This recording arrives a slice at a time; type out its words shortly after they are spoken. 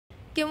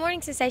Good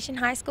morning, Cessation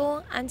High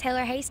School. I'm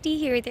Taylor Hasty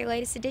here with your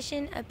latest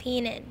edition of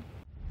PNN.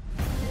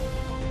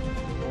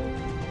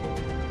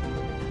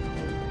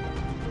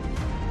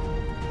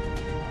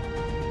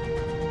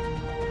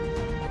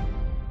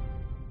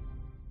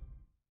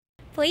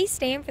 Please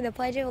stand for the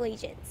Pledge of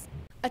Allegiance.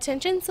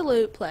 Attention,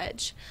 salute,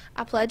 pledge.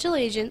 I pledge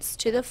allegiance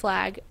to the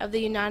flag of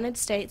the United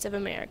States of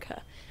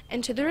America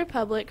and to the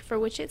republic for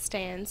which it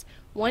stands,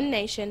 one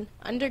nation,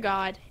 under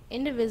God,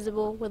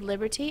 indivisible, with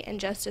liberty and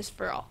justice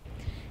for all.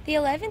 The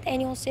 11th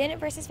annual Student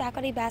versus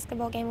Faculty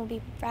basketball game will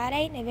be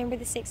Friday, November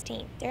the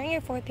 16th, during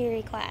your 4th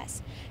period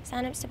class.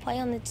 Sign-ups to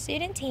play on the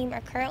student team are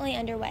currently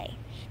underway.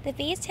 The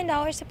fee is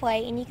 $10 to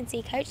play, and you can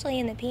see Coach Lee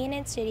in the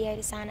PNN studio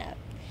to sign up.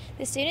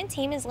 The student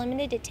team is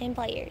limited to 10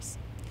 players.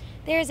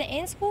 There is an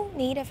in-school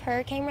need of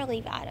hurricane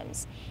relief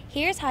items.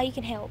 Here's how you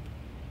can help.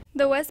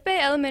 The West Bay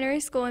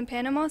Elementary School in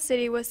Panama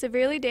City was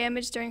severely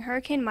damaged during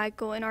Hurricane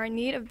Michael and are in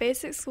need of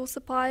basic school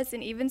supplies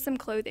and even some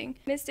clothing.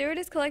 Ms. Stewart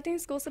is collecting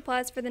school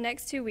supplies for the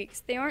next 2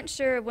 weeks. They aren't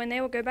sure of when they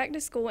will go back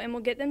to school and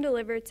will get them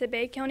delivered to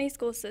Bay County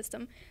School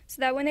System so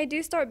that when they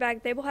do start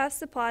back, they will have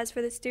supplies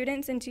for the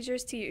students and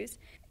teachers to use.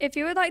 If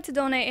you would like to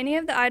donate any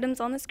of the items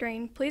on the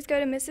screen, please go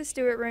to Mrs.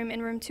 Stewart room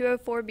in room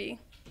 204B.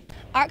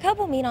 Art Club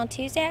will meet on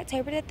Tuesday,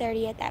 October the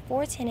 30th at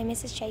 410 in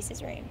Mrs.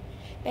 Chase's room.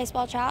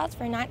 Baseball tryouts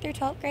for 9th through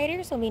 12th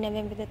graders will be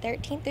November the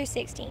 13th through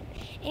 16th.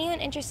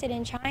 Anyone interested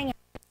in trying out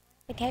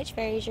to Coach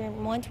Ferry's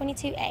room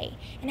 122A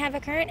and have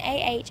a current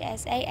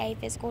AHSAA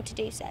physical to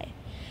do so.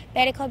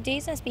 Beta Club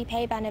dues must be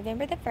paid by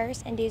November the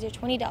 1st and dues are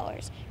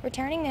 $20,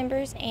 returning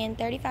members, and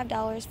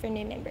 $35 for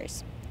new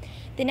members.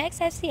 The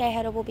next FCA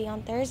huddle will be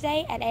on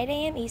Thursday at 8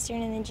 a.m.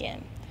 Eastern in the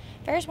gym.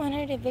 First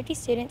 150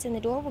 students in the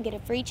door will get a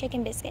free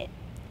chicken biscuit.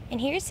 And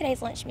here's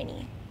today's lunch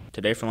menu.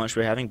 Today for lunch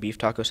we're having beef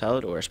taco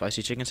salad or a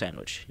spicy chicken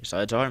sandwich. Your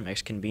sides are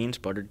Mexican beans,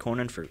 buttered corn,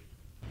 and fruit.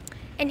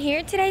 And here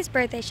are today's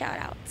birthday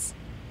shout-outs.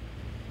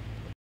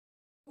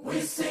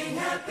 We sing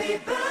happy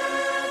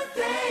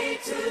birthday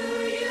to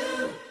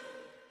you,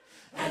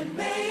 and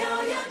may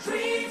all your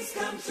dreams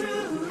come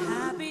true.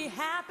 Happy,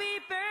 happy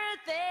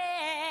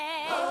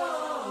birthday.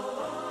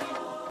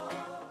 Oh.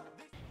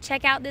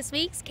 Check out this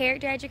week's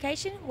Character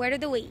Education Word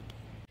of the Week.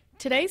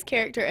 Today's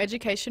character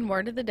education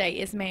word of the day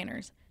is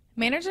manners.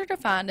 Manners are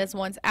defined as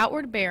one's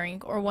outward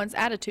bearing or one's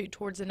attitude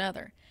towards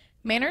another.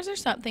 Manners are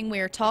something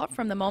we are taught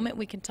from the moment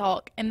we can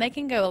talk, and they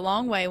can go a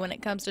long way when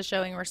it comes to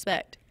showing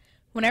respect.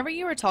 Whenever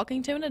you are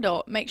talking to an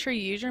adult, make sure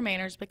you use your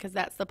manners because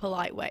that's the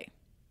polite way.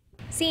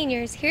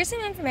 Seniors, here's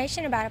some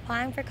information about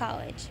applying for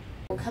college.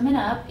 Well, coming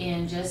up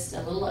in just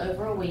a little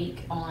over a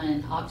week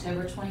on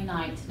October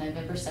 29th to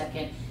November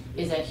 2nd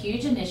is a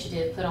huge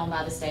initiative put on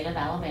by the state of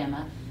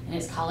Alabama, and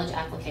it's College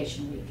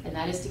Application Week, and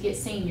that is to get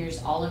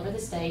seniors all over the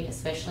state,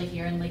 especially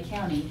here in Lee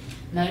County,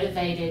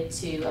 motivated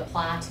to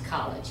apply to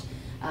college.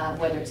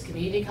 Whether it's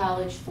community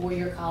college,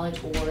 four-year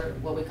college, or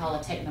what we call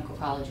a technical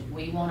college,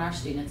 we want our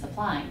students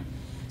applying.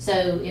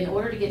 So in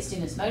order to get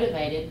students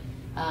motivated,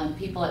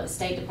 people at the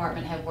State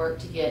Department have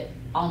worked to get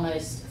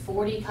almost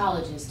 40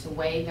 colleges to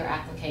waive their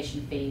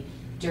application fee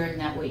during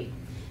that week.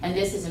 And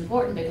this is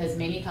important because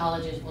many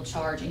colleges will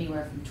charge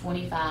anywhere from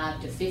 $25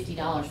 to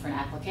 $50 for an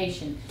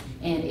application,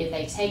 and if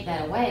they take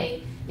that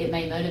away, it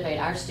may motivate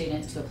our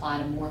students to apply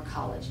to more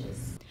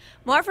colleges.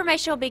 More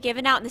information will be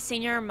given out in the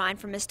Senior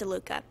Remind from Ms.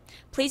 DeLuca.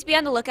 Please be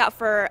on the lookout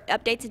for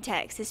updates and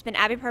texts. This has been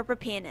Abby Perper,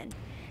 PNN.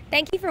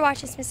 Thank you for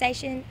watching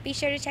Cessation. Be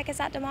sure to check us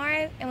out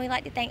tomorrow, and we'd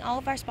like to thank all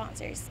of our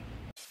sponsors.